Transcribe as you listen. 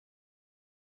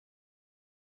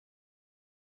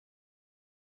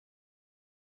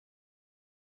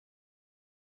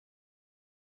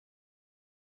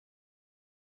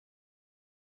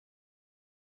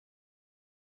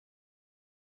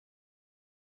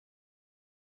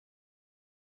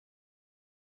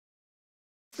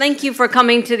Thank you for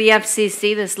coming to the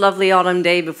FCC this lovely autumn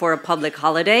day before a public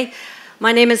holiday.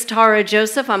 My name is Tara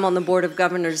Joseph. I'm on the Board of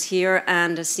Governors here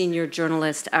and a senior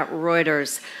journalist at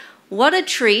Reuters. What a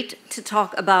treat to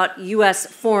talk about U.S.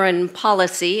 foreign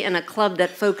policy in a club that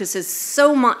focuses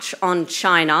so much on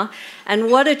China, and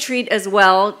what a treat as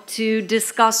well to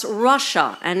discuss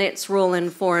Russia and its role in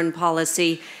foreign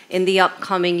policy in the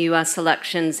upcoming U.S.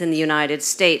 elections in the United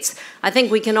States. I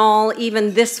think we can all,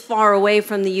 even this far away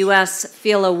from the U.S.,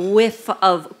 feel a whiff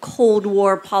of Cold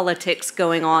War politics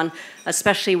going on,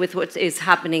 especially with what is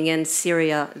happening in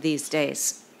Syria these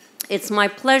days. It's my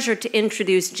pleasure to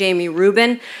introduce Jamie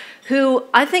Rubin, who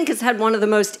I think has had one of the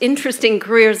most interesting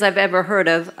careers I've ever heard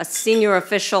of, a senior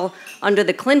official under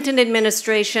the Clinton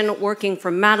administration, working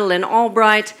for Madeleine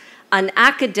Albright, an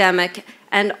academic,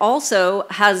 and also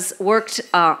has worked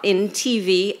in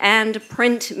TV and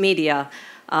print media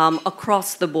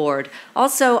across the board.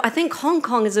 Also, I think Hong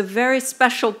Kong is a very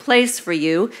special place for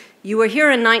you. You were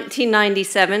here in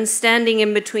 1997, standing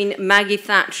in between Maggie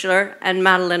Thatcher and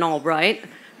Madeleine Albright.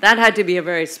 That had to be a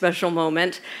very special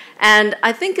moment. And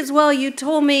I think as well, you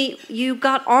told me you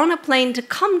got on a plane to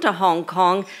come to Hong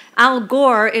Kong. Al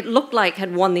Gore, it looked like,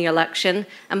 had won the election.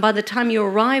 And by the time you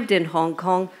arrived in Hong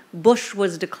Kong, Bush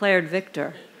was declared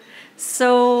victor.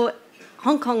 So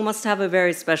Hong Kong must have a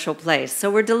very special place. So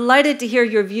we're delighted to hear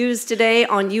your views today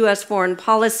on U.S. foreign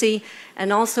policy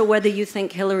and also whether you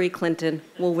think Hillary Clinton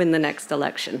will win the next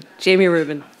election. Jamie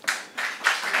Rubin.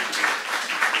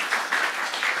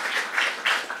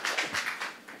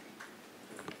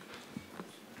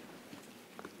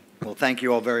 Well, thank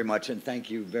you all very much, and thank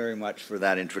you very much for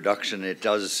that introduction. It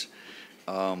does,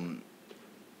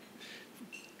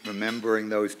 remembering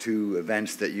those two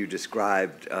events that you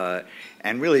described,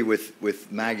 and really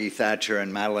with Maggie Thatcher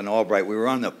and Madeleine Albright, we were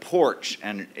on the porch,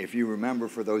 and if you remember,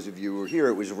 for those of you who were here,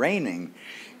 it was raining,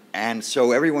 and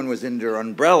so everyone was in their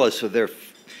umbrellas, so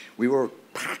we were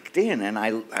packed in, and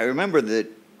I remember that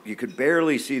you could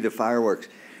barely see the fireworks,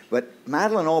 but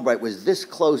Madeleine Albright was this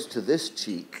close to this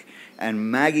cheek,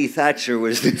 and Maggie Thatcher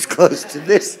was this close to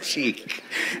this cheek.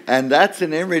 And that's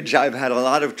an image I've had a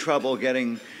lot of trouble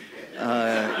getting,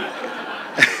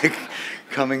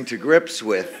 coming to grips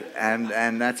with.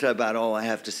 And that's about all I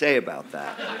have to say about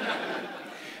that.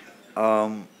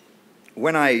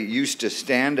 When I used to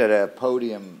stand at a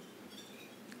podium,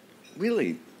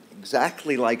 really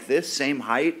exactly like this, same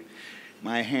height,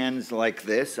 my hands like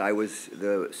this, I was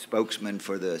the spokesman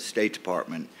for the State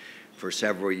Department for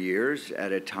several years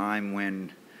at a time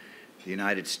when the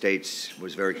United States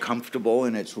was very comfortable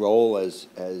in its role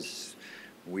as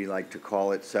we like to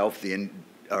call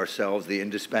ourselves, the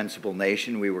indispensable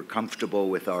nation. We were comfortable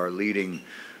with our leading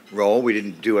role. We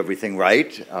didn't do everything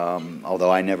right,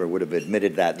 although I never would have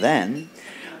admitted that then.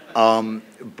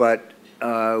 But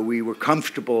we were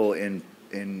comfortable in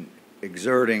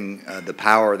exerting the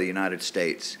power of the United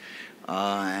States.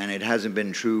 And it hasn't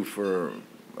been true for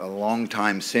a long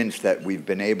time since that we've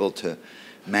been able to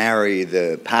marry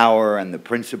the power and the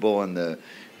principle and the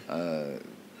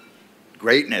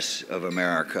greatness of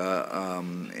America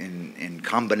in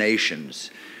combinations.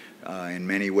 In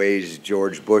many ways,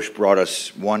 George Bush brought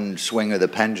us one swing of the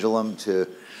pendulum to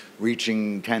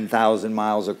reaching 10,000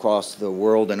 miles across the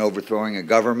world and overthrowing a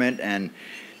government, and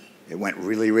it went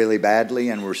really, really badly,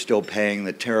 and we're still paying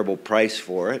the terrible price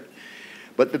for it.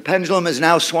 But the pendulum has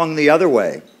now swung the other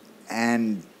way,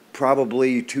 and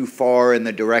probably too far in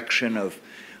the direction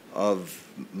of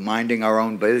minding our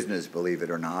own business, believe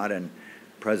it or not. And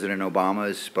President Obama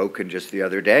has spoken just the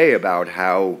other day about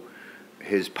how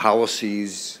his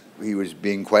policies, he was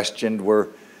being questioned,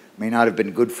 may not have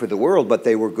been good for the world, but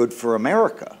they were good for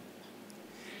America.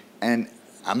 And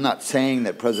I'm not saying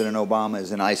that President Obama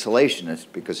is an isolationist,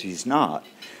 because he's not,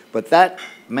 but that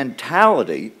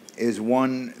mentality is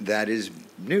one that is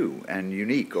new and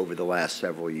unique over the last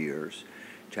several years,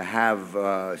 to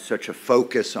have such a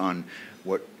focus on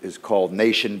what is called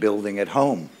nation building at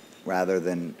home rather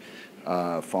than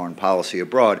foreign policy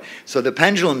abroad. So the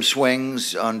pendulum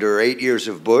swings under 8 years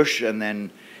of Bush and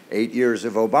then 8 years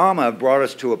of Obama brought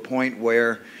us to a point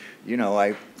where, you know,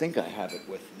 I think I have it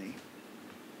with me.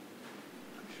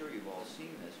 I'm sure you've all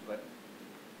seen this, but,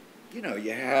 you know,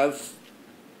 you have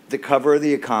the cover of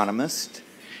The Economist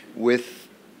with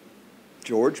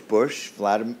George Bush,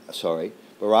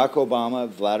 Barack Obama,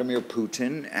 Vladimir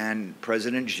Putin, and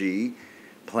President Xi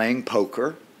playing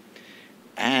poker,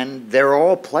 and they're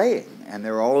all playing, and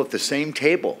they're all at the same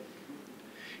table.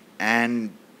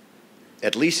 And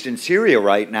at least in Syria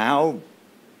right now,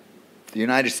 the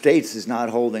United States is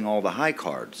not holding all the high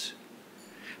cards.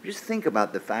 Just think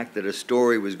about the fact that a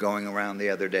story was going around the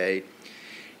other day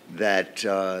that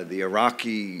the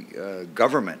Iraqi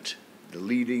government, the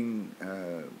leading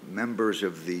members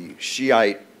of the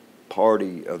Shiite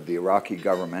party of the Iraqi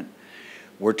government,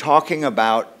 were talking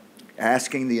about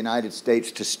asking the United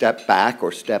States to step back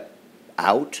or step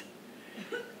out,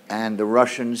 and the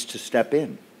Russians to step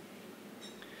in.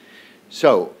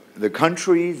 So the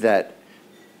country that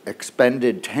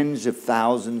expended tens of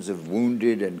thousands of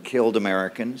wounded and killed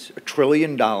Americans, $1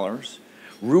 trillion,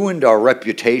 ruined our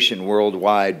reputation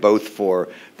worldwide, both for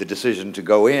the decision to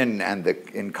go in and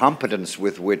the incompetence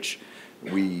with which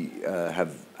we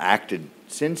have acted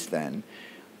since then,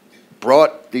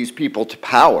 brought these people to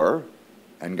power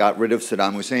and got rid of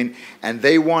Saddam Hussein, and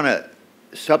they want to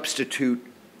substitute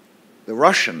the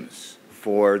Russians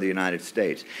for the United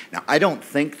States. Now, I don't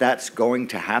think that's going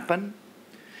to happen,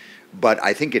 but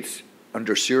I think it's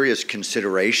under serious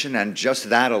consideration, and just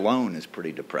that alone is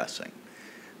pretty depressing.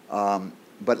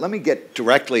 But let me get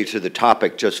directly to the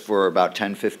topic just for about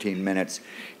 10, 15 minutes,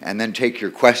 and then take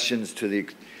your questions to the...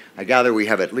 I gather we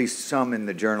have at least some in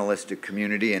the journalistic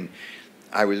community, and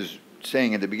I was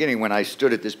saying at the beginning, when I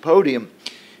stood at this podium,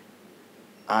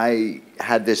 I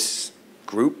had this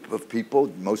group of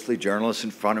people, mostly journalists,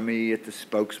 in front of me at the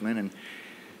Spokesman, and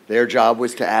their job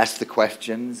was to ask the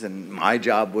questions, and my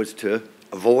job was to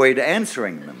avoid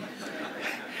answering them.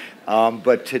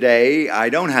 But today, I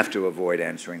don't have to avoid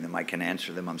answering them. I can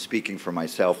answer them. I'm speaking for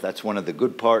myself. That's one of the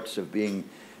good parts of being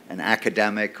an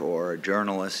academic or a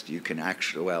journalist. You can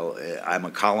actually, well, I'm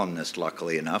a columnist,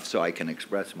 luckily enough, so I can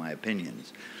express my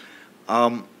opinions.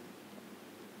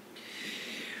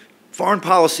 Foreign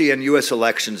policy and U.S.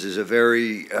 elections is a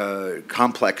very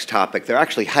complex topic. There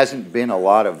actually hasn't been a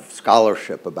lot of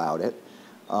scholarship about it,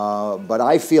 but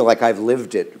I feel like I've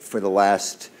lived it for the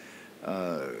last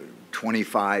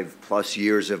 25 plus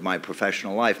years of my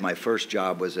professional life. My first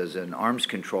job was as an arms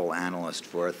control analyst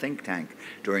for a think tank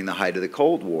during the height of the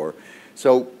Cold War.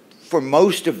 So for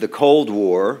most of the Cold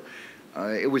War,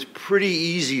 it was pretty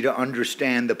easy to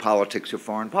understand the politics of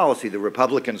foreign policy. The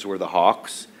Republicans were the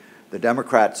hawks. The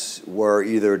Democrats were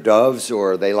either doves,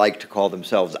 or they liked to call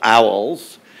themselves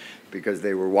owls because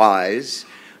they were wise.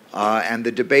 And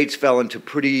the debates fell into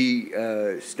pretty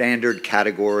standard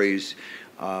categories.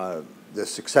 The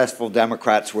successful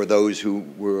Democrats were those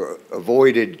who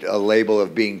avoided a label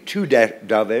of being too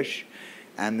dovish,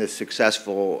 and the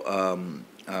successful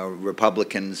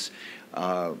Republicans,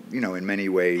 in many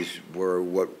ways were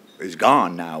what is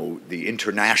gone now, the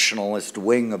internationalist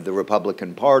wing of the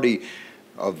Republican Party,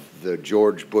 of the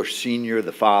George Bush Sr.,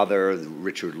 the father,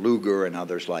 Richard Lugar, and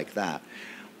others like that.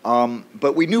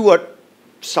 But we knew what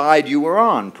side you were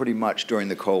on pretty much during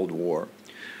the Cold War.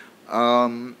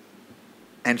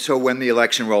 And so when the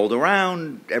election rolled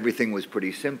around, everything was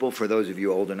pretty simple. For those of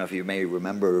you old enough, you may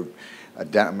remember a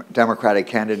Democratic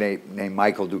candidate named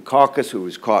Michael Dukakis, who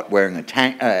was caught wearing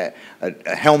a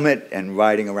helmet and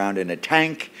riding around in a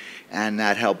tank, and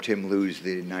that helped him lose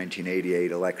the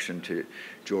 1988 election to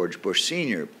George Bush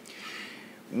Sr.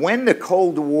 When the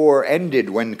Cold War ended,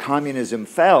 when communism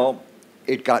fell,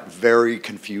 it got very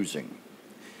confusing.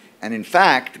 And in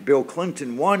fact, Bill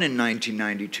Clinton won in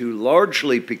 1992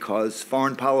 largely because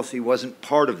foreign policy wasn't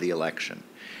part of the election.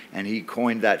 And he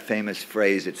coined that famous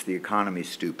phrase, "It's the economy,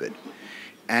 stupid."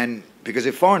 And because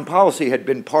if foreign policy had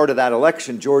been part of that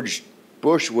election, George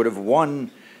Bush would have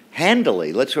won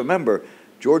handily. Let's remember,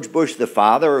 George Bush, the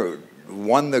father,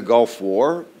 won the Gulf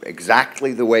War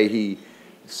exactly the way he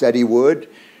said he would.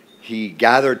 He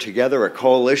gathered together a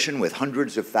coalition with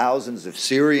hundreds of thousands of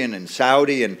Syrian and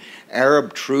Saudi and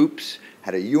Arab troops,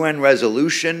 had a UN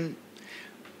resolution.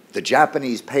 The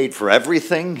Japanese paid for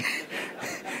everything.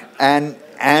 and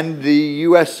the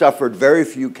U.S. suffered very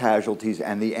few casualties,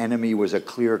 and the enemy was a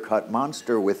clear-cut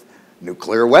monster with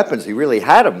nuclear weapons. He really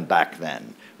had them back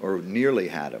then, or nearly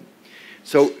had them.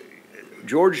 So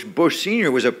George Bush Sr.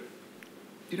 was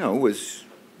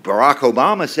Barack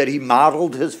Obama said he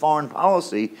modeled his foreign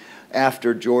policy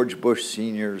after George Bush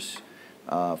Sr.'s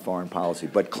foreign policy.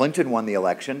 But Clinton won the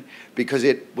election because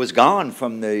it was gone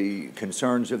from the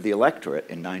concerns of the electorate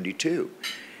in '92.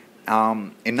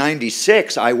 In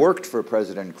 '96, I worked for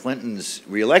President Clinton's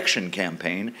re-election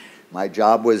campaign. My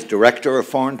job was director of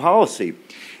foreign policy,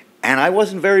 and I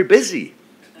wasn't very busy.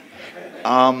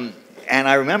 And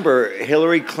I remember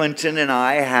Hillary Clinton and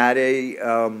I had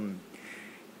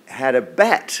a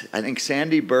bet. I think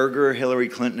Sandy Berger, Hillary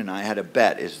Clinton, and I had a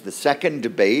bet. It's the second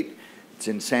debate. It's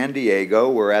in San Diego.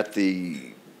 We're at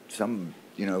some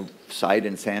site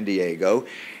in San Diego,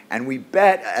 and we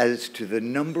bet as to the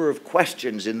number of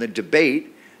questions in the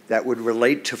debate that would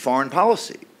relate to foreign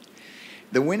policy.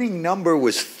 The winning number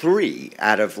was 3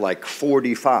 out of like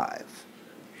 45.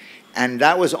 And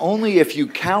that was only if you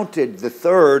counted the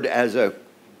third as a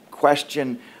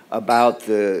question about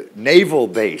the naval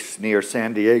base near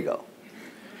San Diego.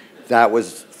 That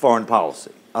was foreign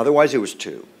policy. Otherwise, it was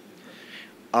 2.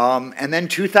 And then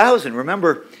 2000,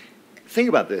 remember, think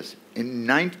about this.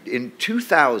 In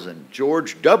 2000,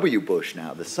 George W. Bush,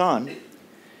 now the son,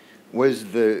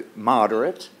 was the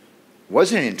moderate,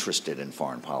 wasn't interested in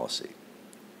foreign policy.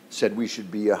 Said we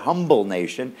should be a humble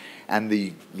nation, and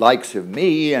the likes of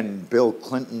me and Bill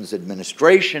Clinton's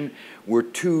administration were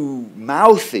too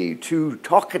mouthy, too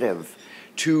talkative,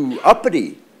 too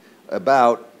uppity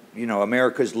about, you know,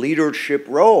 America's leadership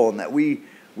role, and that we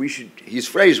should, his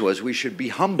phrase was, we should be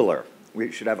humbler.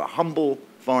 We should have a humble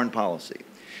foreign policy.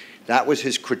 That was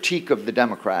his critique of the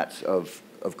Democrats, of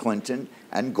Clinton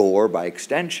and Gore by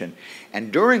extension.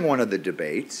 And during one of the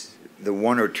debates, the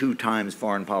 1 or 2 times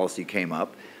foreign policy came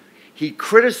up, he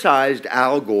criticized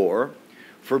Al Gore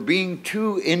for being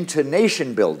too into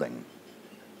nation building.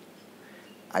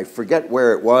 I forget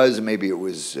where it was, maybe it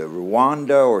was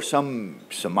Rwanda or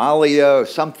Somalia or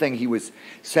something. He was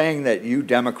saying that you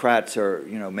Democrats are,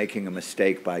 you know, making a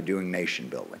mistake by doing nation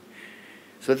building.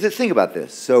 So think about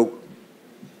this. So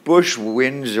Bush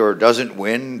wins or doesn't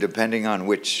win, depending on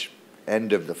which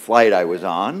end of the flight I was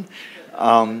on.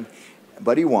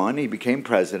 But he won, he became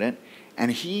president,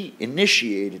 and he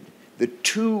initiated the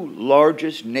 2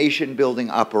 largest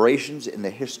nation-building operations in the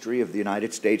history of the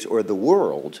United States or the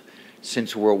world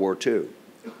since World War II.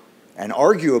 And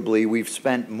arguably, we've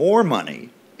spent more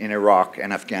money in Iraq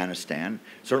and Afghanistan,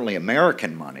 certainly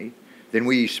American money, than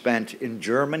we spent in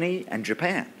Germany and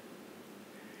Japan.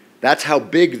 That's how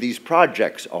big these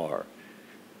projects are.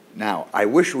 Now, I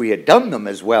wish we had done them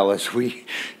as well as we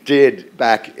did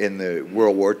back in the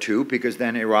World War II, because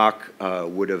then Iraq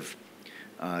would have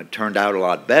turned out a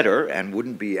lot better and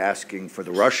wouldn't be asking for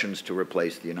the Russians to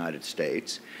replace the United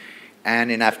States.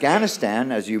 And in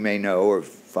Afghanistan, as you may know or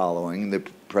following, the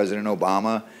President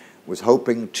Obama was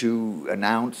hoping to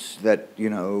announce that, you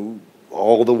know,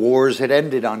 all the wars had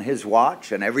ended on his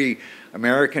watch, and every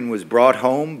American was brought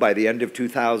home by the end of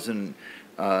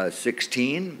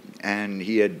 2016, and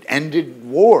he had ended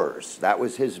wars. That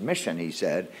was his mission, he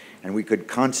said, and we could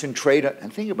concentrate.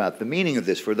 And think about the meaning of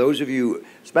this for those of you,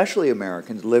 especially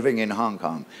Americans, living in Hong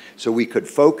Kong, so we could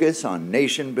focus on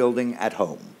nation building at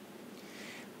home.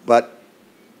 But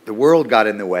the world got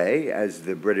in the way, as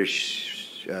the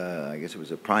British, I guess it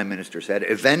was a prime minister said,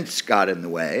 events got in the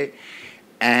way,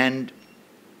 and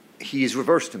he's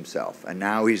reversed himself, and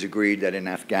now he's agreed that in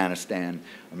Afghanistan,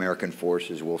 American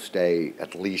forces will stay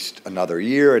at least another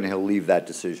year, and he'll leave that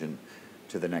decision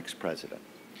to the next president.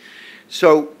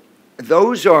 So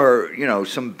those are, you know,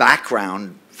 some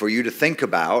background for you to think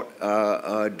about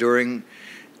during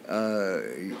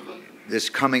this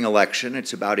coming election.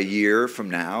 It's about a year from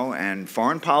now, and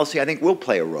foreign policy, I think, will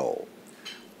play a role.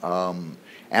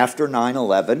 After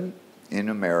 9/11 in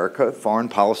America, foreign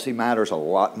policy matters a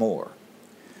lot more.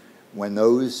 When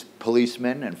those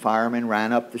policemen and firemen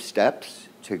ran up the steps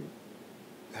to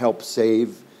help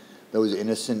save those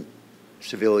innocent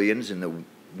civilians in the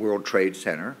World Trade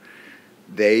Center,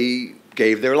 they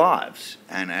gave their lives.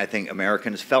 And I think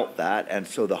Americans felt that. And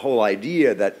so the whole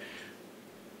idea that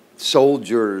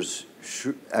soldiers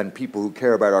and people who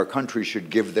care about our country should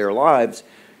give their lives,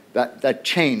 that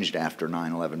changed after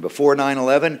 9/11. Before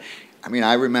 9/11, I mean,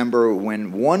 I remember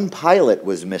when one pilot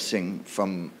was missing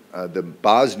from the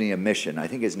Bosnia mission. I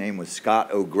think his name was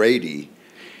Scott O'Grady.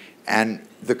 And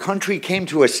the country came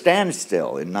to a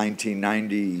standstill in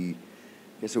 1990, I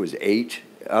guess it was 8.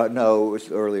 No, it was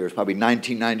earlier. It was probably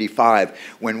 1995.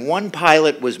 When one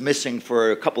pilot was missing for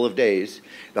a couple of days,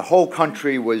 the whole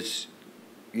country was,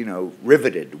 you know,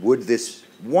 riveted. Would this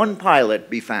one pilot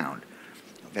be found?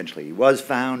 Eventually he was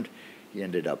found. He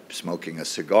ended up smoking a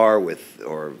cigar with,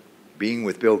 or being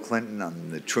with Bill Clinton on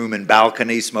the Truman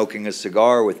balcony, smoking a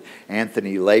cigar with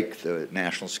Anthony Lake, the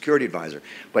national security advisor.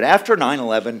 But after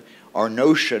 9/11, our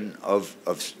notion of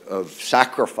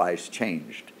sacrifice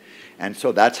changed. And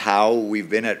so that's how we've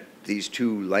been at these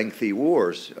 2 lengthy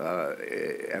wars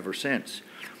ever since.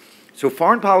 So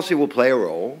foreign policy will play a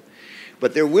role,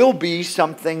 but there will be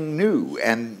something new,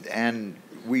 and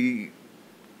we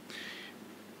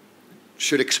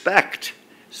should expect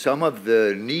some of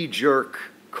the knee-jerk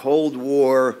Cold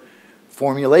War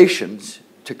formulations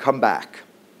to come back.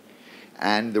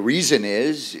 And the reason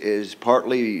is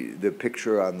partly the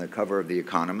picture on the cover of The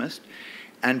Economist,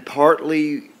 and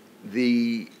partly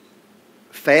the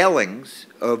failings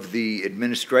of the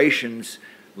administration's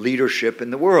leadership in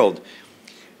the world.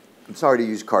 I'm sorry to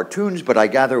use cartoons, but I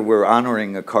gather we're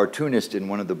honoring a cartoonist in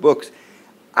one of the books.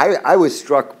 I was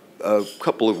struck a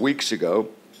couple of weeks ago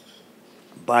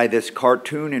by this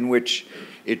cartoon in which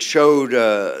it showed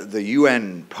the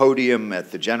UN podium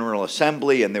at the General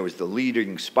Assembly, and there was the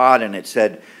leading spot, and it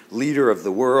said, "Leader of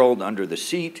the world," under the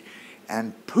seat.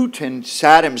 And Putin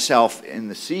sat himself in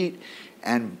the seat,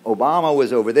 and Obama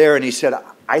was over there, and he said,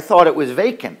 "I thought it was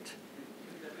vacant."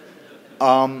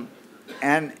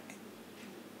 And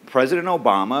President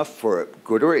Obama, for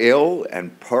good or ill,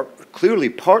 and clearly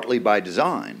partly by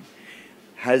design,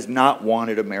 has not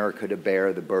wanted America to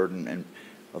bear the burden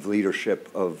of leadership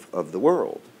of the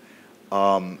world.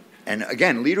 And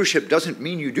again, leadership doesn't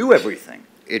mean you do everything.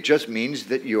 It just means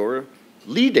that you're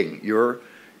leading, you're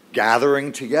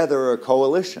gathering together a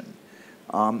coalition.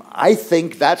 I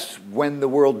think that's when the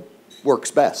world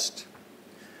works best,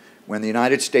 when the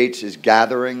United States is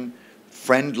gathering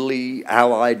friendly,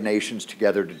 allied nations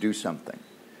together to do something.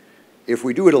 If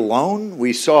we do it alone,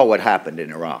 we saw what happened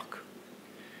in Iraq.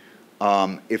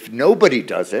 If nobody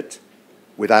does it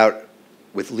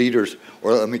with leaders,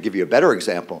 or let me give you a better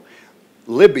example,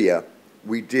 Libya,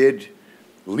 we did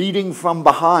leading from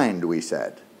behind, we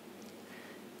said.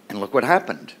 And look what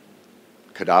happened.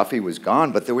 Gaddafi was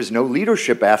gone, but there was no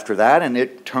leadership after that, and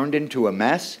it turned into a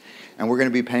mess, and we're going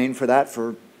to be paying for that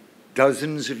for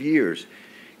dozens of years.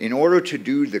 In order to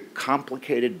do the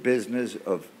complicated business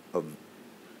of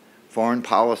foreign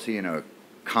policy in a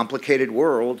complicated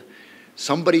world,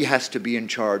 somebody has to be in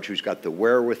charge who's got the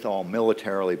wherewithal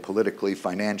militarily, politically,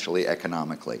 financially,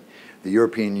 economically. The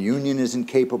European Union isn't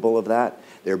capable of that.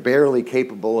 They're barely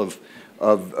capable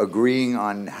of agreeing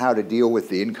on how to deal with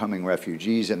the incoming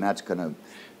refugees, and that's going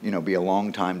to be a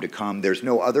long time to come. There's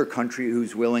no other country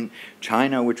who's willing.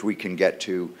 China, which we can get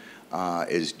to,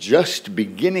 is just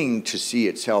beginning to see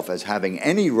itself as having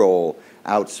any role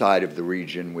outside of the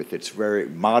region with its very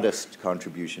modest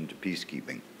contribution to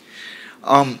peacekeeping.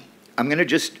 I'm going to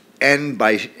just end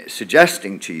by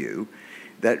suggesting to you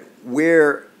that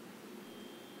where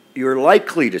you're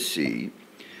likely to see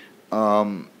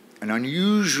an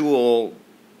unusual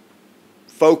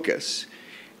focus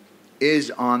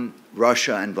is on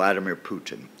Russia and Vladimir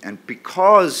Putin. And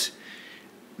because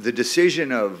the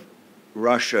decision of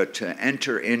Russia to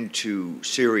enter into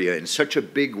Syria in such a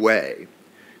big way,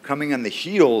 coming on the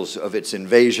heels of its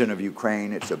invasion of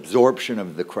Ukraine, its absorption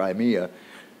of the Crimea,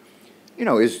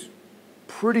 is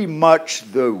pretty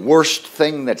much the worst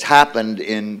thing that's happened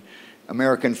in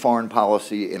American foreign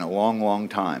policy in a long, long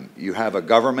time. You have a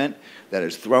government that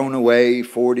has thrown away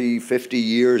 40, 50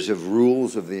 years of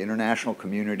rules of the international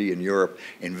community in Europe,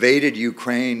 invaded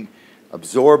Ukraine,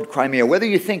 absorbed Crimea. Whether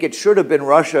you think it should have been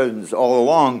Russians all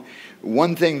along,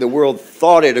 one thing the world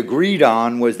thought it agreed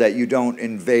on was that you don't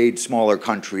invade smaller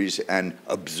countries and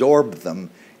absorb them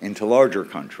into larger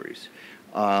countries.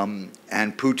 And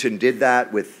Putin did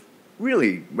that with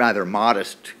really rather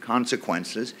modest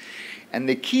consequences. And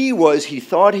the key was he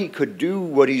thought he could do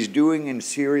what he's doing in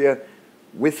Syria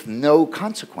with no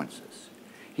consequences.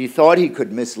 He thought he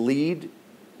could mislead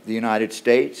the United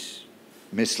States,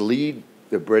 mislead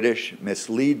the British,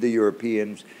 mislead the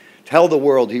Europeans, tell the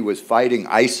world he was fighting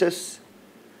ISIS.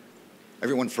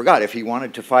 Everyone forgot, if he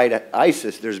wanted to fight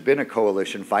ISIS, there's been a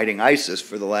coalition fighting ISIS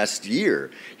for the last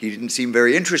year. He didn't seem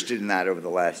very interested in that over the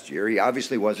last year. He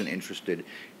obviously wasn't interested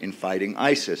in fighting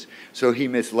ISIS. So he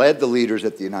misled the leaders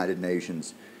at the United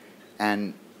Nations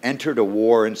and entered a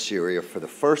war in Syria. For the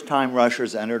first time,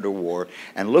 Russia's entered a war.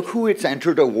 And look who it's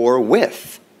entered a war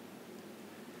with.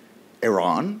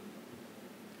 Iran,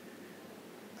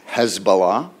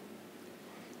 Hezbollah,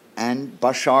 and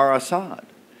Bashar Assad.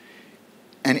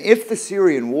 And if the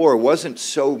Syrian war wasn't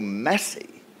so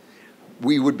messy,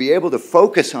 we would be able to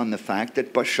focus on the fact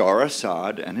that Bashar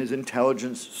Assad and his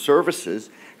intelligence services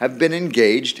have been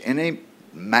engaged in a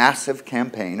massive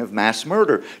campaign of mass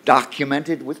murder,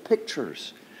 documented with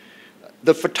pictures.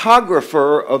 The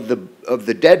photographer of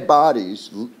the dead bodies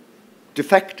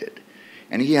defected,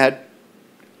 and he had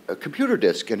a computer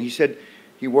disk, and he said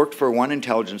he worked for one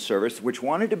intelligence service which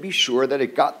wanted to be sure that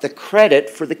it got the credit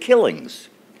for the killings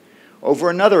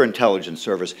over another intelligence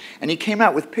service. And he came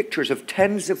out with pictures of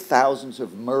tens of thousands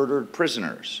of murdered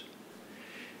prisoners.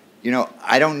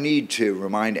 I don't need to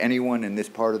remind anyone in this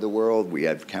part of the world. We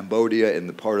have Cambodia in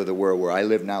the part of the world where I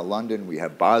live now, London. We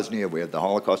have Bosnia. We have the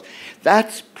Holocaust.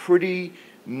 That's pretty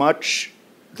much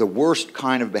the worst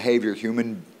kind of behavior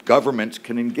human governments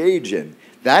can engage in.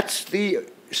 That's the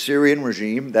Syrian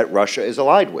regime that Russia is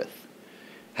allied with.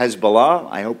 Hezbollah,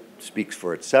 I hope, speaks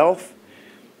for itself.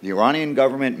 The Iranian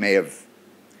government may have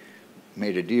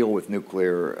made a deal with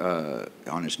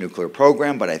on its nuclear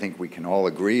program, but I think we can all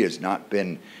agree has not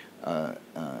been the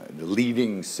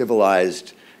leading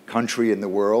civilized country in the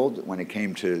world when it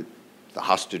came to the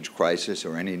hostage crisis,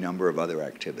 or any number of other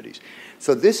activities.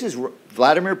 So this is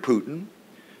Vladimir Putin,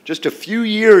 just a few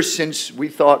years since we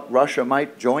thought Russia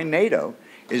might join NATO,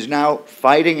 is now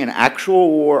fighting an actual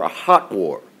war, a hot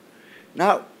war.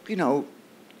 Not, you know,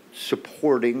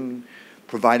 supporting,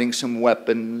 providing some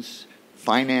weapons,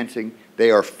 financing.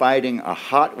 They are fighting a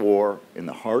hot war in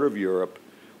the heart of Europe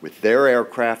with their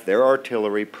aircraft, their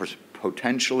artillery,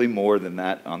 potentially more than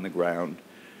that on the ground,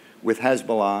 with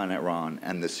Hezbollah and Iran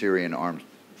and the Syrian armed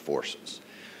forces.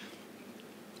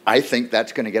 I think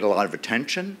that's going to get a lot of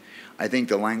attention. I think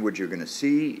the language you're going to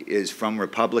see is from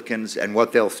Republicans, and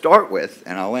what they'll start with,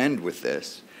 and I'll end with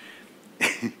this,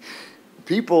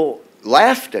 people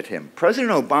laughed at him.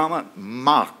 President Obama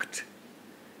mocked.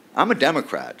 I'm a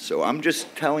Democrat, so I'm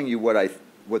just telling you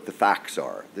what the facts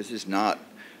are. This is not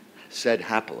said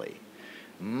happily.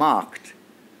 Mocked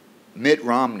Mitt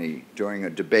Romney during a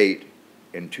debate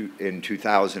in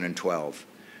 2012.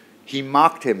 He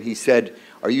mocked him. He said,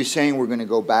 "Are you saying we're going to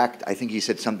go back?" I think he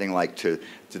said something like to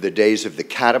the days of the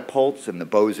catapults and the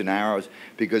bows and arrows,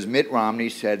 because Mitt Romney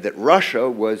said that Russia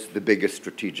was the biggest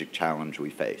strategic challenge we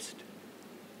faced.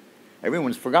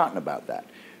 Everyone's forgotten about that.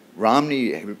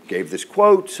 Romney gave this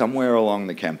quote somewhere along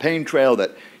the campaign trail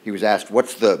that he was asked,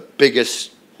 "What's the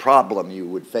biggest problem you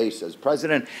would face as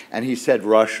president?" And he said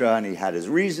Russia, and he had his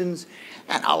reasons.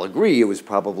 And I'll agree, it was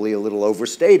probably a little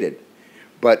overstated.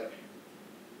 But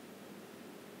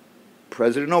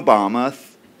President Obama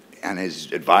and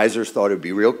his advisors thought it would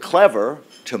be real clever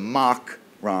to mock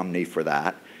Romney for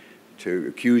that, to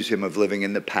accuse him of living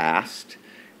in the past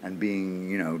and being,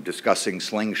 you know, discussing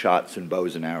slingshots and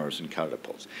bows and arrows and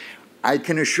catapults. I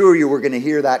can assure you we're going to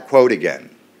hear that quote again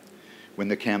when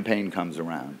the campaign comes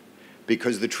around.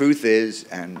 Because the truth is,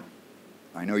 and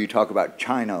I know you talk about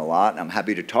China a lot, and I'm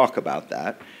happy to talk about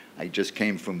that. I just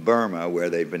came from Burma, where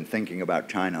they've been thinking about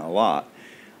China a lot.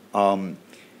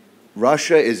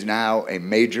 Russia is now a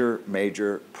major,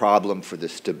 major problem for the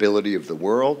stability of the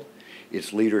world.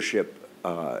 Its leadership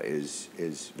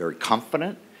is very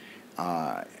confident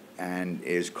and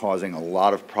is causing a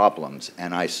lot of problems.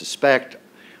 And I suspect,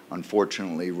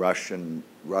 unfortunately,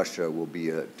 Russia will be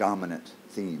a dominant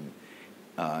theme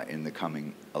in the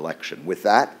coming election. With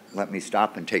that, let me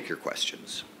stop and take your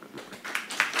questions.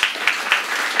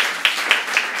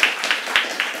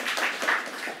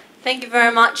 Thank you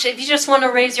very much. If you just want to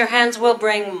raise your hands, we'll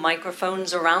bring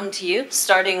microphones around to you,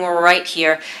 starting right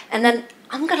here. And then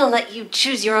I'm going to let you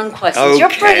choose your own questions. Okay. You're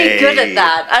pretty good at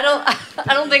that.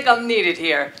 I don't think I'm needed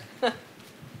here.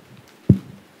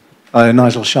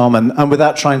 Nigel Sharman. And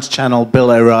without trying to channel Bill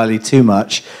O'Reilly too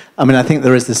much, I mean, I think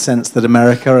there is this sense that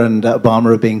America and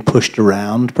Obama are being pushed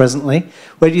around presently.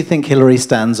 Where do you think Hillary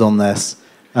stands on this?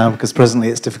 Because presently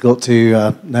it's difficult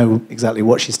to know exactly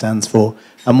what she stands for.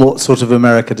 And what sort of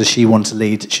America does she want to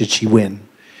lead should she win?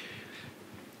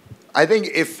 I think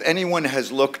if anyone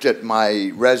has looked at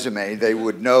my resume, they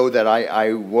would know that I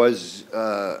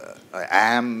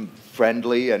am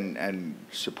friendly and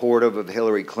supportive of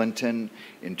Hillary Clinton.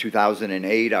 In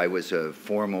 2008, I was a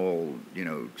formal, you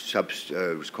know,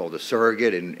 it was called a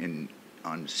surrogate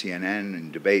on CNN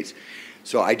and debates.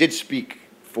 So I did speak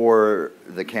for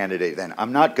the candidate then.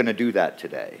 I'm not going to do that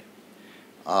today.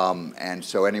 And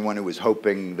so anyone who was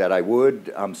hoping that I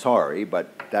would, I'm sorry, but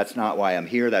that's not why I'm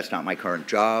here. That's not my current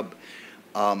job.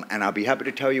 And I'll be happy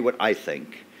to tell you what I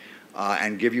think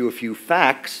and give you a few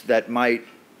facts that might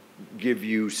give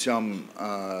you some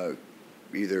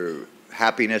either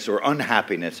happiness or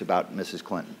unhappiness about Mrs.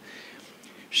 Clinton.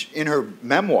 In her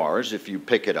memoirs, if you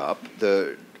pick it up,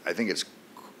 I think it's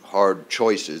Hard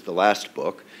Choices, the last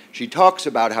book, she talks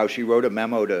about how she wrote a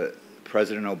memo to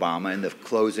President Obama in the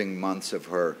closing months of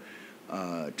her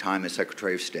time as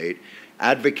Secretary of State,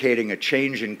 advocating a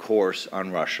change in course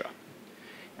on Russia.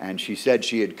 And she said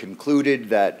she had concluded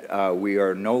that we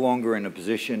are no longer in a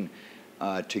position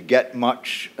to get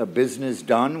much business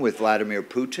done with Vladimir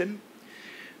Putin,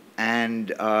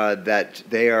 and that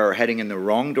they are heading in the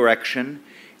wrong direction,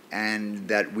 and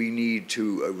that we need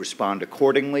to respond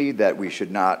accordingly, that we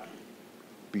should not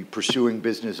be pursuing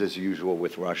business as usual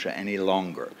with Russia any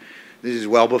longer. This is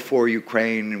well before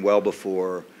Ukraine and well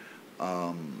before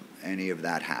any of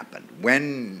that happened.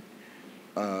 When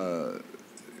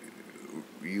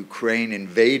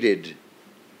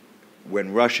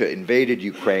when Russia invaded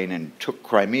Ukraine and took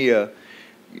Crimea,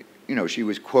 you know, she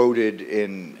was quoted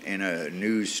in a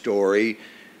news story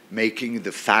making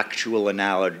the factual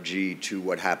analogy to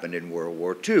what happened in World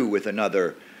War II with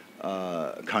another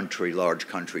large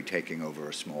country taking over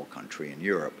a small country in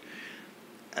Europe.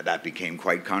 And that became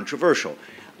quite controversial.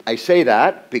 I say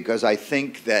that because I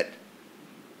think that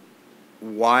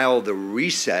while the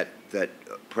reset that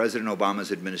President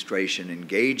Obama's administration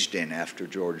engaged in after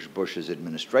George Bush's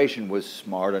administration was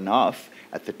smart enough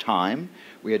at the time.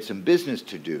 We had some business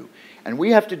to do. And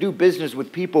we have to do business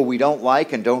with people we don't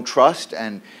like and don't trust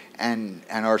and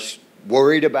are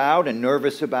worried about and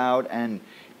nervous about and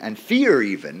fear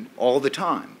even all the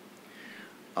time.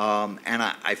 And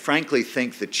I frankly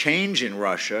think the change in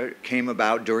Russia came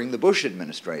about during the Bush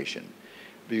administration.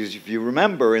 Because if you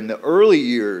remember, in the early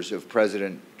years of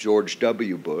President George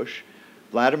W. Bush,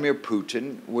 Vladimir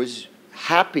Putin was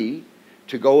happy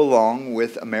to go along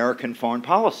with American foreign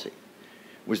policy.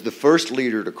 Was the first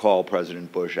leader to call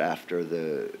President Bush after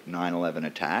the 9/11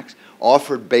 attacks,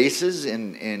 offered bases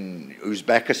in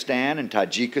Uzbekistan and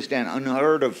Tajikistan,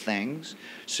 unheard of things,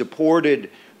 supported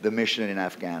the mission in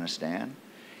Afghanistan.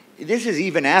 This is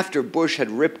even after Bush had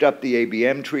ripped up the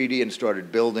ABM treaty and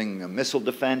started building a missile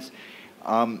defense.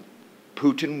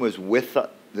 Putin was with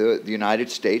the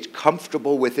United States,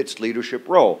 comfortable with its leadership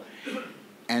role.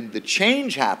 And the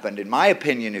change happened, in my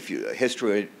opinion, if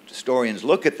historians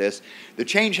look at this, the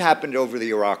change happened over the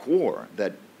Iraq War,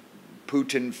 that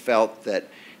Putin felt that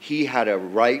he had a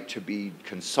right to be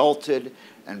consulted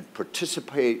and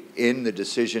participate in the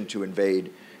decision to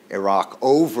invade Iraq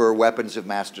over weapons of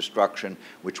mass destruction,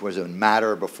 which was a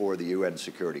matter before the UN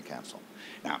Security Council.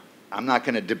 Now, I'm not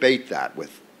going to debate that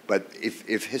but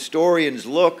if historians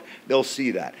look, they'll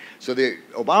see that. So the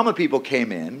Obama people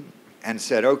came in and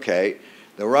said, okay,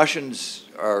 the Russians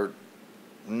are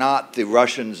not the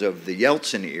Russians of the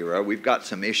Yeltsin era. We've got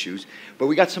some issues, but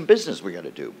we got some business we got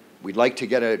to do. We'd like to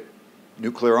get a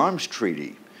nuclear arms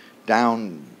treaty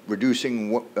down,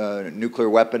 reducing nuclear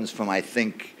weapons from, I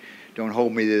think, don't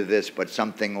hold me to this, but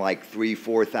something like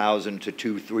 4,000 to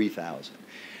 3,000.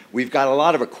 We've got a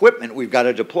lot of equipment we've got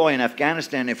to deploy in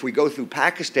Afghanistan. If we go through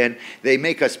Pakistan, they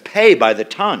make us pay by the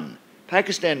ton.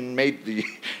 Pakistan made the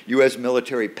U.S.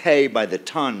 military pay by the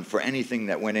ton for anything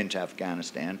that went into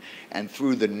Afghanistan. And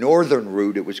through the northern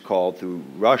route, it was called, through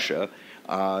Russia,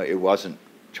 it wasn't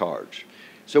charged.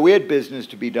 So we had business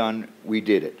to be done. We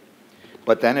did it.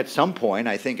 But then at some point,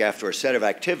 I think after a set of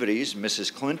activities,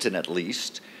 Mrs. Clinton at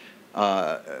least,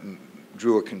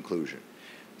 drew a conclusion.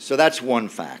 So that's one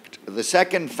fact. The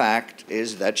second fact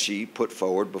is that she put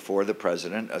forward before the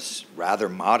president a rather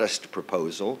modest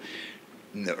proposal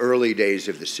in the early days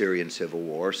of the Syrian civil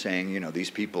war, saying, you know,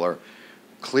 these people are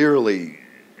clearly,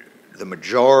 the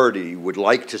majority would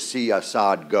like to see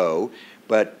Assad go,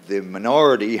 but the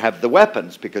minority have the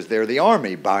weapons because they're the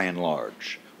army by and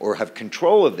large, or have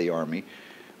control of the army.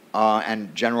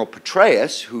 And General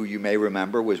Petraeus, who you may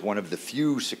remember was one of the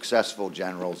few successful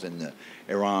generals in the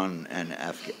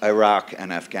Iraq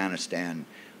and Afghanistan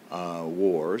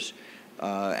wars,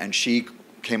 and she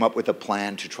came up with a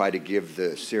plan to try to give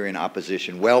the Syrian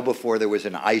opposition, well before there was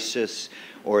an ISIS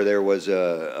or there was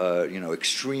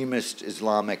extremist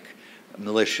Islamic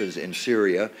militias in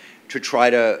Syria, to try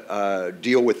to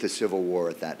deal with the civil war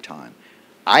at that time.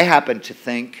 I happen to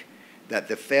think that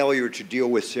the failure to deal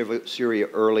with Syria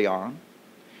early on,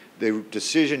 the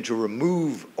decision to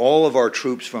remove all of our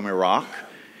troops from Iraq,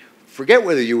 forget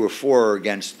whether you were for or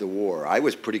against the war. I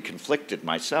was pretty conflicted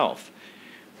myself.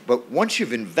 But once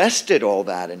you've invested all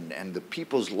that and the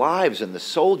people's lives and the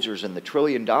soldiers and the $1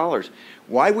 trillion,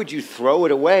 why would you throw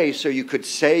it away so you could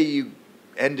say you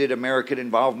ended American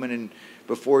involvement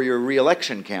before your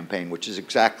re-election campaign, which is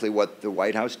exactly what the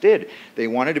White House did. They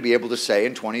wanted to be able to say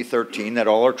in 2013 that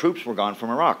all our troops were gone from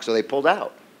Iraq, so they pulled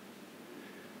out.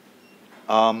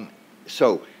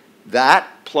 So that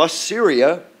plus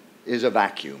Syria is a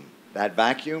vacuum. That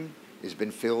vacuum has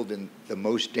been filled in the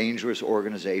most dangerous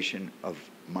organization of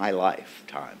my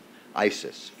lifetime,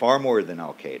 ISIS, far more than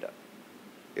Al-Qaeda,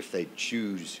 if they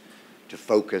choose to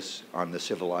focus on the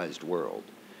civilized world,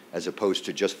 as opposed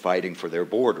to just fighting for their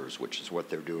borders, which is what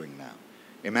they're doing now.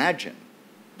 Imagine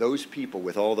those people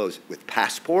with all those, with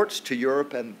passports to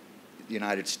Europe and the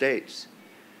United States.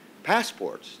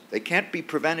 Passports. They can't be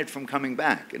prevented from coming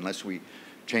back unless we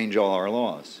change all our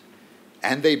laws.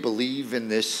 And they believe in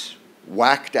this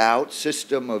whacked out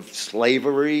system of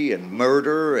slavery and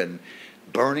murder and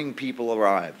burning people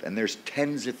alive. And there's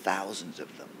tens of thousands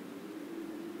of them.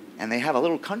 And they have a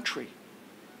little country.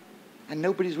 And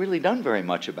nobody's really done very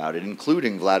much about it,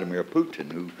 including Vladimir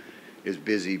Putin, who is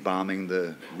busy bombing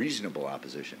the reasonable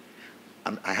opposition.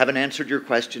 I haven't answered your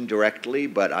question directly,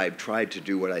 but I've tried to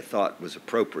do what I thought was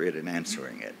appropriate in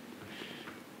answering it.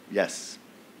 Yes?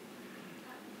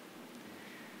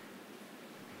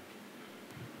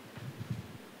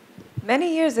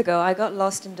 Many years ago, I got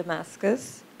lost in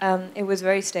Damascus. It was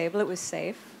very stable, it was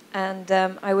safe. And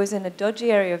I was in a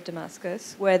dodgy area of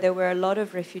Damascus where there were a lot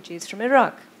of refugees from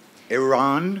Iraq.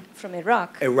 Iran? From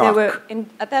Iraq. Iraq.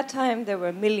 At that time, there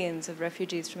were millions of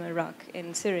refugees from Iraq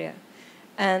in Syria.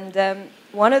 And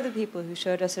one of the people who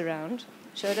showed us around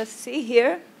showed us, see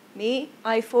here, me,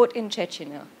 I fought in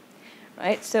Chechnya.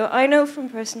 Right? So I know from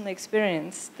personal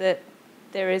experience that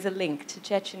there is a link to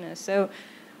Chechnya. So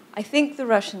I think the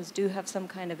Russians do have some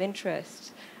kind of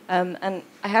interest. And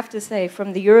I have to say,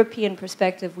 from the European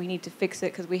perspective, we need to fix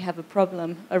it because we have a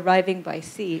problem arriving by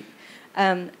sea.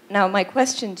 Now, my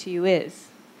question to you is,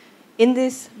 in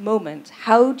this moment,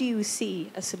 how do you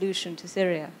see a solution to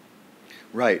Syria?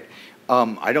 Right.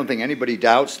 I don't think anybody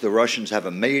doubts the Russians have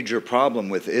a major problem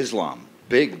with Islam.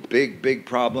 Big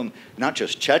problem, not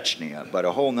just Chechnya, but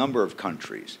a whole number of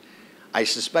countries. I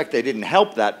suspect they didn't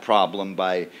help that problem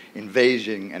by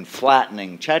invading and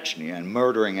flattening Chechnya and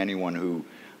murdering anyone who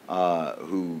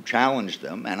challenged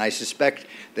them. And I suspect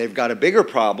they've got a bigger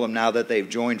problem now that they've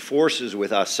joined forces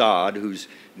with Assad, who's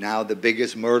now the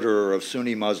biggest murderer of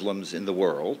Sunni Muslims in the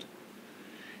world,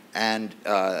 and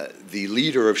the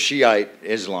leader of Shiite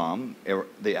Islam,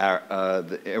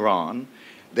 Iran.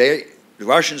 The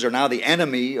Russians are now the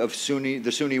enemy of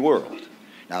the Sunni world.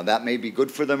 Now, that may be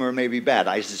good for them or it may be bad.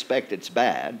 I suspect it's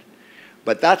bad.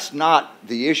 But that's not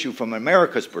the issue from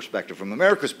America's perspective. From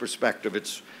America's perspective,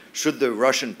 it's should the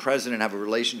Russian president have a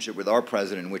relationship with our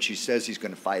president in which he says he's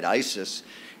going to fight ISIS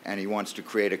and he wants to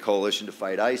create a coalition to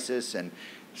fight ISIS and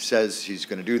says he's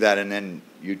going to do that, and then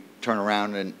you turn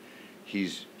around and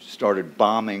he's started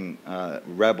bombing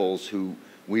rebels who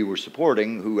we were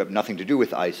supporting who have nothing to do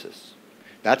with ISIS.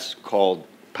 That's called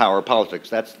power politics.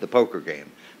 That's the poker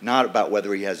game. Not about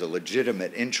whether he has a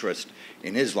legitimate interest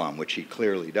in Islam, which he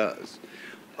clearly does.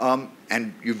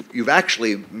 And you've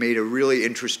actually made a really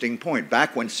interesting point.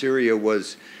 Back when Syria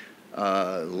was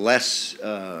less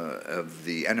of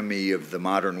the enemy of the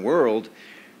modern world,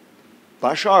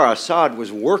 Bashar Assad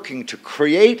was working to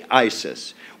create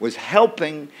ISIS, was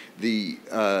helping the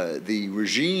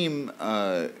regime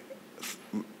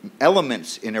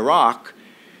elements in Iraq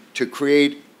to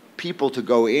create people to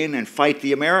go in and fight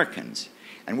the Americans.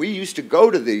 And we used to go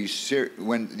to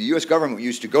when the U.S. government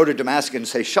used to go to Damascus and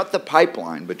say, shut the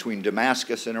pipeline between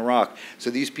Damascus and Iraq so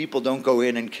these people don't go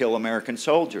in and kill American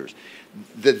soldiers.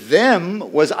 The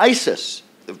them was ISIS,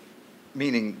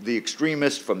 meaning the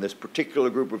extremists from this particular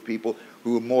group of people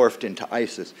who morphed into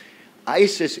ISIS.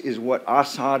 ISIS is what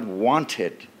Assad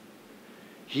wanted.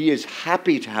 He is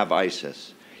happy to have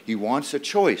ISIS. He wants a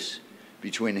choice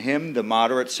between him, the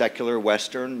moderate, secular,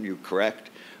 Western, you're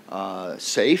correct,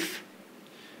 safe,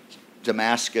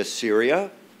 Damascus, Syria,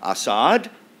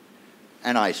 Assad,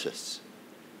 and ISIS.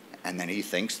 And then he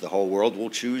thinks the whole world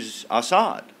will choose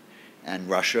Assad, and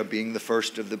Russia being the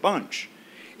first of the bunch.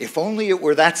 If only it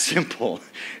were that simple.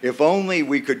 If only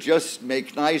we could just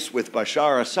make nice with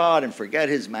Bashar Assad and forget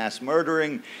his mass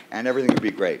murdering, and everything would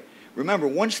be great. Remember,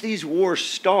 once these wars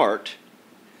start,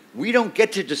 we don't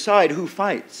get to decide who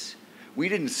fights. We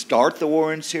didn't start the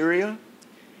war in Syria,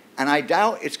 and I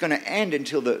doubt it's going to end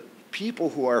until the people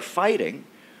who are fighting,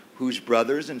 whose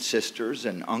brothers and sisters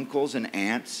and uncles and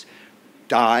aunts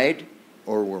died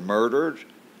or were murdered,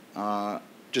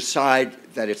 decide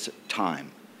that it's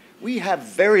time. We have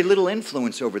very little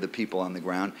influence over the people on the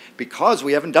ground because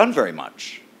we haven't done very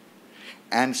much.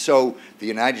 And so the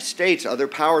United States, other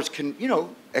powers can,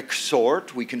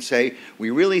 exhort. We can say,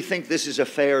 we really think this is a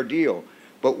fair deal.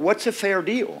 But what's a fair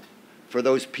deal for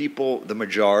those people, the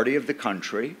majority of the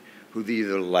country, who've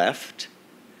either left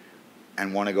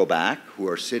and want to go back, who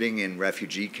are sitting in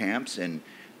refugee camps in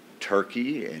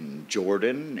Turkey, in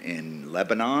Jordan, in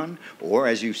Lebanon, or,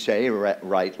 as you say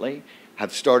rightly,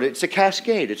 have started. It's a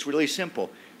cascade. It's really simple.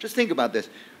 Just think about this.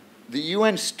 The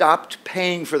UN stopped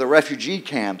paying for the refugee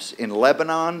camps in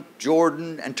Lebanon,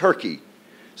 Jordan, and Turkey.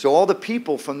 So all the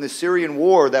people from the Syrian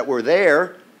war that were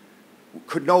there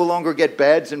could no longer get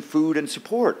beds and food and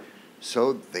support.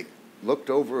 So they looked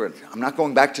over and, I'm not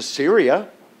going back to Syria,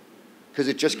 because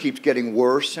it just keeps getting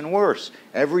worse and worse.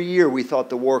 Every year we thought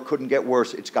the war couldn't get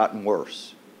worse. It's gotten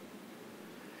worse.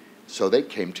 So they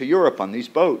came to Europe on these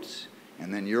boats.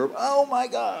 And then Europe, oh my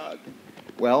God.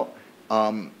 Well,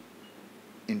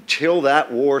 until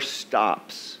that war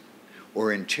stops,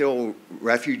 or until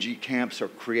refugee camps are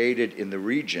created in the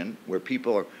region where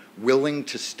people are willing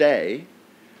to stay,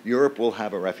 Europe will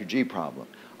have a refugee problem.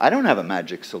 I don't have a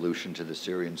magic solution to the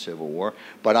Syrian civil war,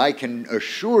 but I can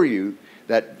assure you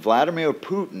that Vladimir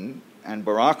Putin and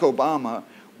Barack Obama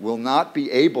will not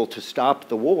be able to stop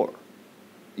the war,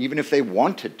 even if they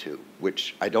wanted to,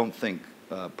 which I don't think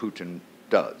Putin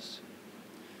does.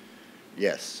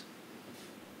 Yes.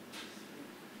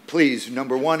 Please,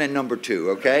 number 1 and number 2,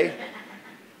 okay?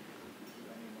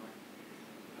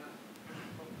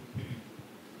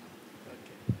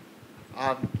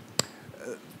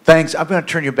 Thanks. I'm going to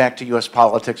turn you back to U.S.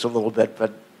 politics a little bit,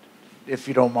 but if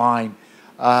you don't mind.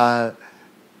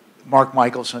 Mark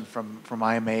Michelson from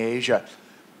IMA Asia.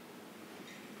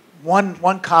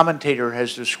 One commentator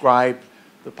has described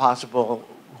the possible,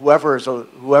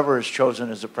 whoever is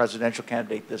chosen as a presidential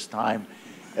candidate this time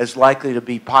as likely to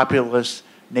be populist,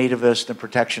 nativist, and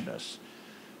protectionist.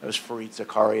 That was Fareed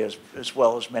Zakaria as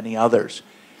well as many others.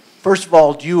 First of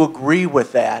all, do you agree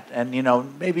with that? And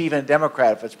maybe even a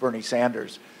Democrat if it's Bernie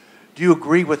Sanders. Do you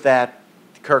agree with that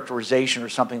characterization or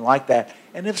something like that?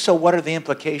 And if so, what are the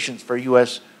implications for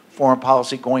U.S. foreign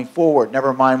policy going forward?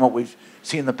 Never mind what we've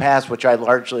seen in the past, which I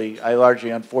largely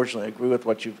unfortunately agree with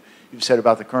what you've said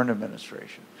about the current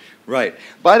administration. Right.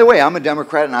 By the way, I'm a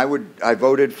Democrat, and I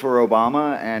voted for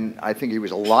Obama, and I think he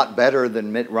was a lot better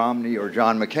than Mitt Romney or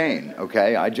John McCain.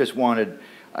 Okay,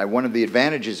 one of the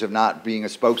advantages of not being a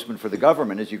spokesman for the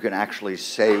government is you can actually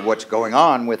say what's going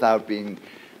on without being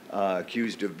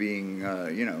accused of being,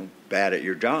 bad at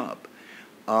your job.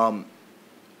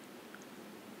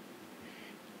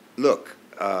 Look,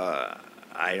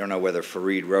 I don't know whether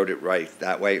Fareed wrote it right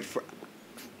that way.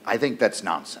 I think that's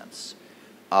nonsense.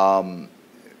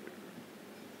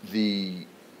 The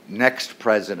next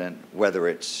president, whether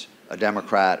it's a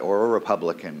Democrat or a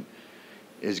Republican,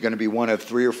 is going to be one of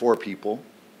 3 or 4 people.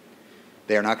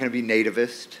 They are not going to be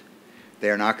nativist. They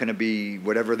are not going to be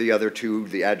whatever the other 2,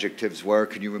 the adjectives were.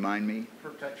 Can you remind me?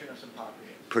 Protectionist and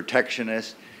populist.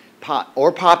 Protectionist.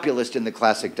 Or populist in the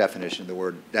classic definition of the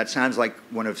word. That sounds like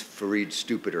one of Fareed's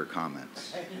stupider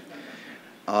comments.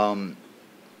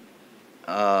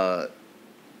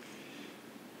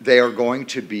 They are going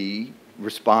to be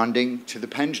responding to the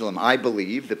pendulum. I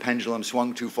believe the pendulum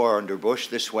swung too far under Bush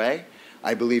this way.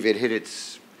 I believe it hit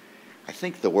its, I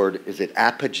think the word, is it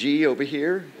apogee over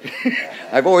here?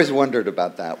 I've always wondered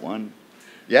about that one.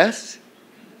 Yes?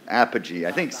 Apogee,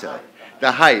 I think so.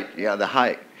 The height, yeah, the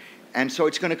height. And so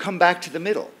it's going to come back to the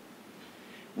middle.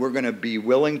 We're going to be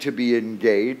willing to be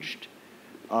engaged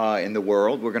in the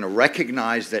world. We're going to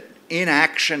recognize that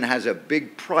inaction has a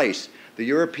big price. The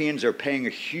Europeans are paying a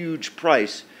huge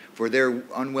price for their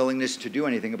unwillingness to do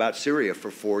anything about Syria for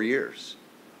 4 years.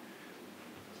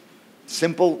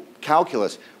 Simple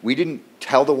calculus. We didn't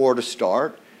tell the war to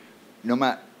start. No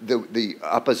matter the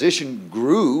opposition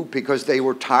grew because they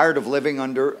were tired of living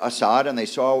under Assad and they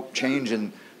saw change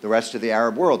in the rest of the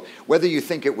Arab world. Whether you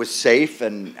think it was safe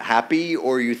and happy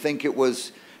or you think it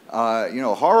was,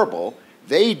 horrible,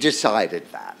 they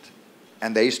decided that,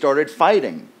 and they started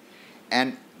fighting.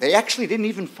 And they actually didn't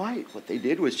even fight. What they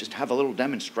did was just have a little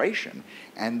demonstration,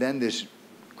 and then this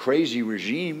crazy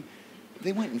regime,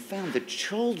 they went and found the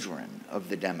children of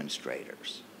the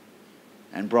demonstrators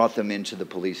and brought them into the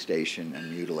police station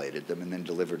and mutilated them and then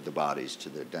delivered the bodies to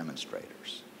the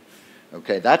demonstrators.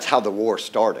 Okay, that's how the war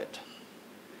started.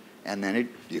 And then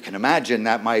you can imagine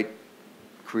that might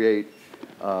create,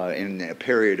 in a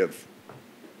period of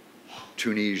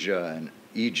Tunisia and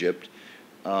Egypt,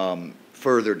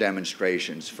 further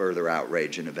demonstrations, further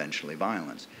outrage, and eventually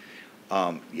violence.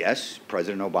 Yes,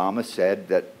 President Obama said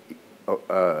that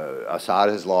Assad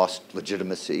has lost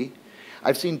legitimacy.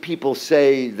 I've seen people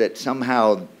say that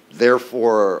somehow,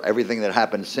 therefore, everything that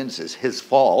happened since is his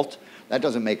fault. That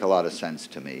doesn't make a lot of sense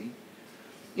to me.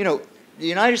 The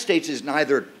United States is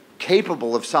neither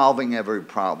capable of solving every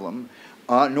problem,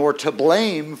 nor to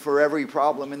blame for every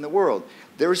problem in the world.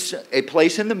 There's a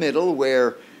place in the middle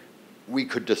where we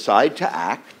could decide to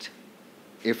act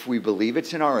if we believe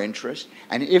it's in our interest,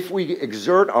 and if we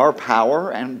exert our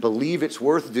power and believe it's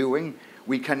worth doing,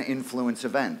 we can influence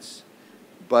events.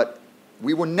 But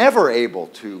we were never able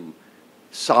to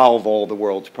solve all the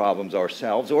world's problems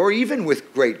ourselves, or even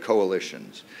with great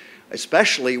coalitions,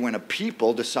 especially when a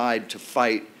people decide to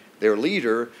fight their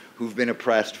leader who've been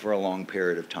oppressed for a long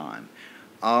period of time.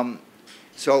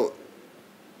 So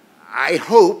I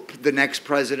hope the next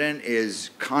president is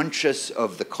conscious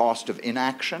of the cost of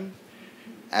inaction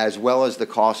as well as the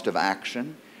cost of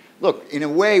action. Look, in a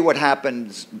way, what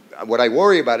I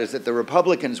worry about is that the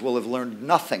Republicans will have learned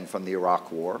nothing from the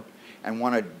Iraq War and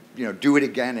want to do it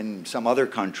again in some other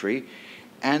country.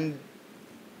 And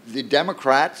the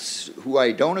Democrats, who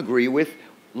I don't agree with,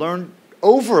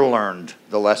 overlearned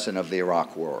the lesson of the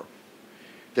Iraq War.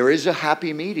 There is a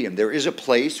happy medium. There is a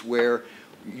place where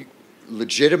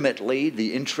legitimately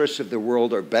the interests of the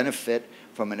world are benefit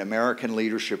from an American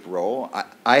leadership role.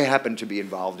 I happen to be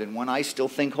involved in one I still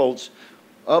think holds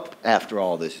up after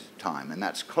all this time, and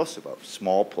that's Kosovo.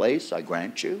 Small place, I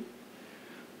grant you,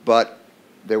 but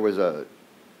there was a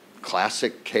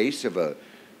classic case of a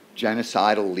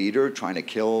genocidal leader trying to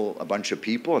kill a bunch of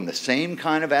people, and the same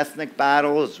kind of ethnic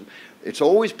battles. It's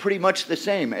always pretty much the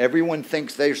same. Everyone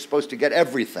thinks they're supposed to get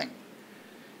everything.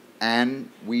 And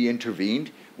we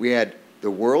intervened. We had the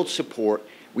world's support.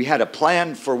 We had a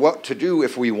plan for what to do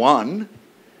if we won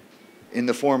in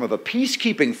the form of a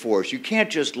peacekeeping force. You can't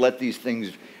just let these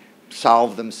things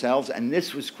solve themselves, and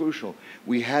this was crucial.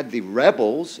 We had the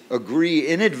rebels agree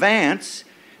in advance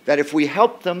that if we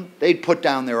helped them, they'd put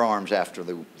down their arms after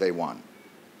they won.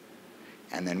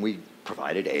 And then we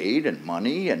provided aid and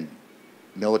money and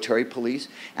military police.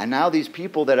 And now these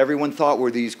people that everyone thought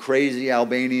were these crazy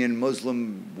Albanian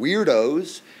Muslim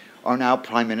weirdos are now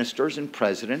prime ministers and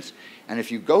presidents. And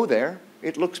if you go there,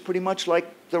 it looks pretty much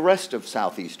like the rest of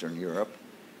southeastern Europe.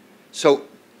 So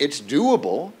it's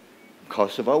doable.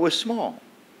 Kosovo was small.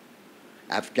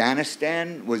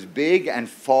 Afghanistan was big and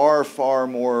far, far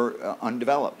more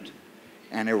undeveloped.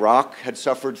 And Iraq had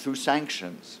suffered through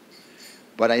sanctions.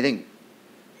 But I think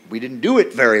we didn't do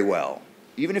it very well.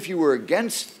 Even if you were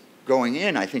against going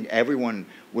in, I think everyone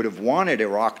would have wanted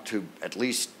Iraq to at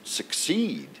least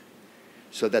succeed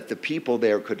so that the people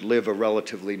there could live a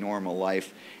relatively normal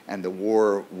life and the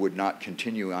war would not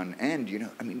continue on end. You know,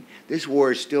 I mean, this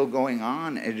war is still going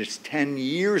on, and it's 10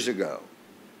 years ago.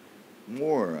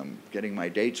 More, I'm getting my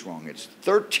dates wrong. It's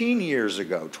 13 years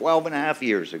ago, 12 and a half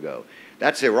years ago.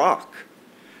 That's Iraq.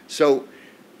 So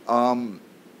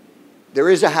there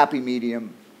is a happy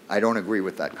medium. I don't agree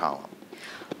with that column.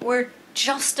 We're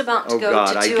just about to go God,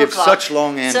 to 2 o'clock. I give such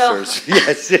long answers. So,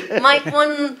 yes. Mike,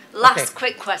 one last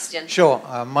quick question. Sure.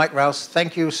 Mike Rouse,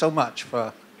 thank you so much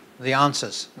for the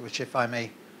answers, which, if I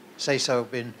may say so,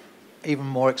 have been even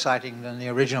more exciting than the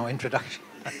original introduction.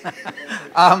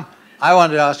 I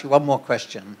wanted to ask you one more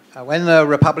question. When the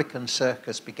Republican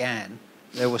circus began,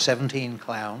 there were 17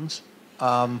 clowns.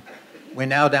 We're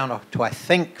now down to, I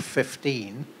think,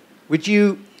 15. Would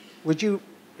you,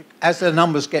 as the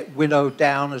numbers get winnowed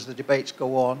down as the debates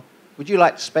go on, would you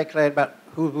like to speculate about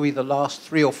who will be the last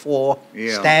 3 or 4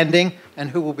 standing and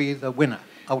who will be the winner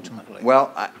ultimately?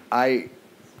 Well,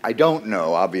 I don't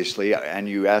know, obviously, and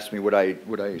you asked me would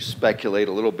I speculate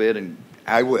a little bit, and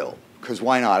I will, because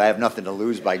why not? I have nothing to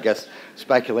lose by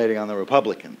speculating on the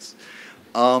Republicans.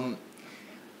 Donald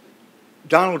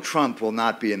Trump will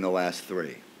not be in the last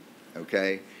 3,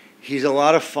 okay? He's a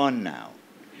lot of fun now.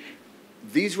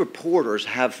 These reporters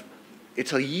have,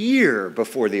 it's a year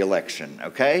before the election,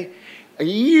 okay? A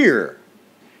year.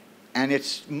 And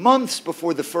it's months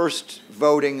before the first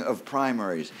voting of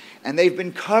primaries. And they've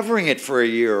been covering it for a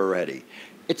year already.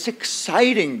 It's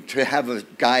exciting to have a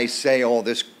guy say all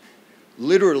this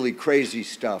literally crazy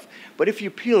stuff. But if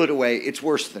you peel it away, it's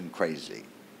worse than crazy.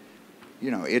 You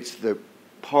know, it's the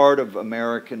part of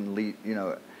American,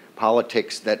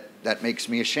 politics that makes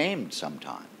me ashamed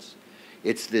sometimes.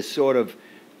 It's this sort of,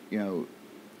 it's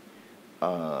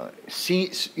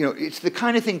the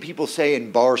kind of thing people say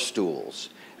in bar stools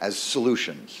as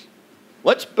solutions.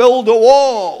 Let's build a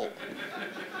wall.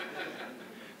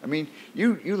 I mean,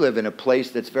 you live in a place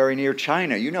that's very near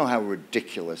China. You know how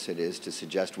ridiculous it is to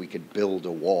suggest we could build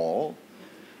a wall.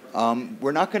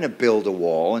 We're not going to build a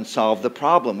wall and solve the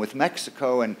problem with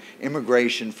Mexico and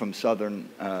immigration from southern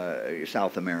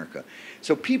South America.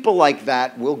 So people like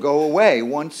that will go away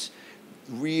once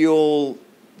real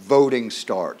voting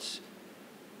starts.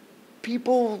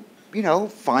 People,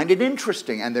 find it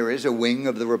interesting. And there is a wing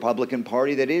of the Republican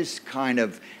Party that is kind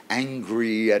of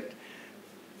angry at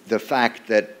the fact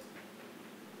that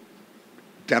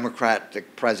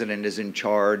Democratic president is in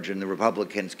charge and the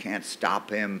Republicans can't stop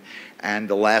him, and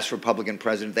the last Republican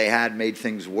president they had made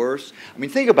things worse. I mean,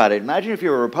 think about it. Imagine if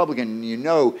you're a Republican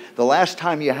and the last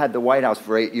time you had the White House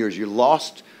for 8 years, you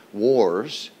lost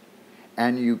wars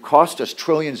and you cost us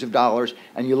trillions of dollars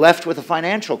and you left with a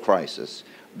financial crisis,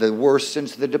 the worst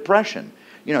since the Depression.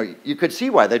 You could see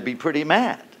why they'd be pretty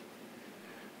mad.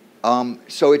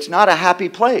 So it's not a happy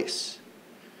place.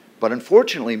 But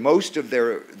unfortunately, most of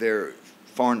their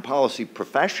foreign policy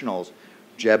professionals,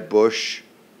 Jeb Bush,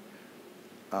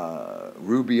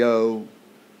 Rubio,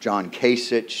 John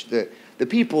Kasich, the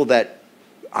people that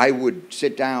I would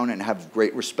sit down and have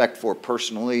great respect for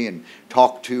personally and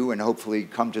talk to and hopefully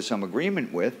come to some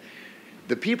agreement with,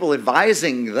 the people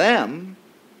advising them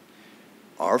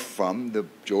are from the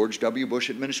George W.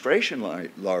 Bush administration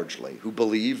largely, who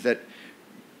believe that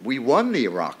we won the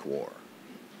Iraq War.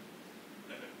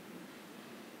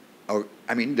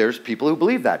 I mean, there's people who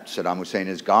believe that. Saddam Hussein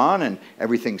is gone, and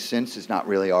everything since is not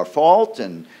really our fault,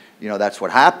 and that's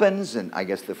what happens. And I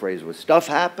guess the phrase was "stuff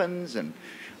happens." And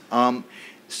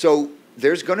so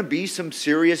there's going to be some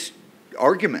serious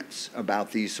arguments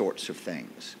about these sorts of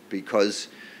things because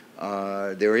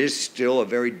there is still a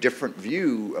very different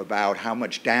view about how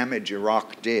much damage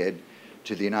Iraq did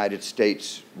to the United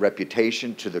States'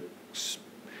 reputation, to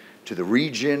the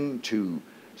region, to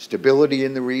stability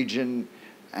in the region,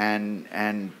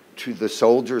 and to the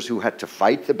soldiers who had to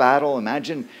fight the battle.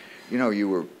 Imagine, you know, you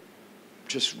were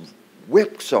just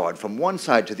whipsawed from one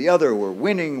side to the other. We're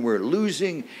winning, we're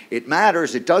losing. It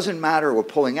matters, it doesn't matter. We're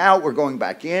pulling out, we're going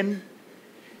back in.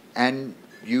 And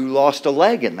you lost a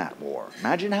leg in that war.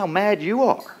 Imagine how mad you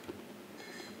are.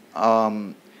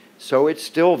 So it's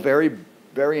still very,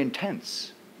 very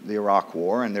intense, the Iraq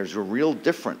War, and there's a real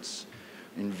difference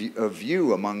of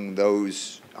view among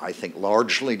those, I think,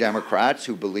 largely Democrats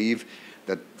who believe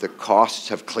that the costs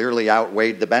have clearly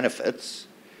outweighed the benefits,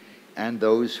 and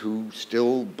those who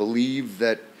still believe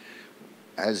that,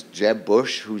 as Jeb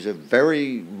Bush, who's a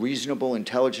very reasonable,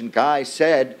 intelligent guy,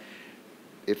 said,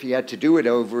 if he had to do it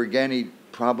over again, he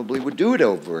probably would do it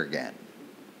over again.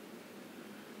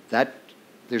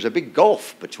 There's a big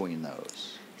gulf between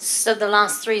those. So the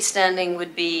last three standing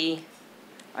would be?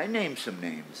 I named some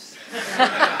names.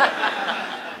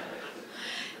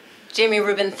 Jamie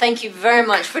Rubin, thank you very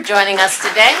much for joining us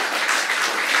today.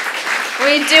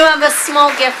 We do have a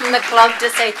small gift from the club to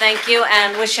say thank you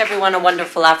and wish everyone a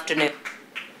wonderful afternoon.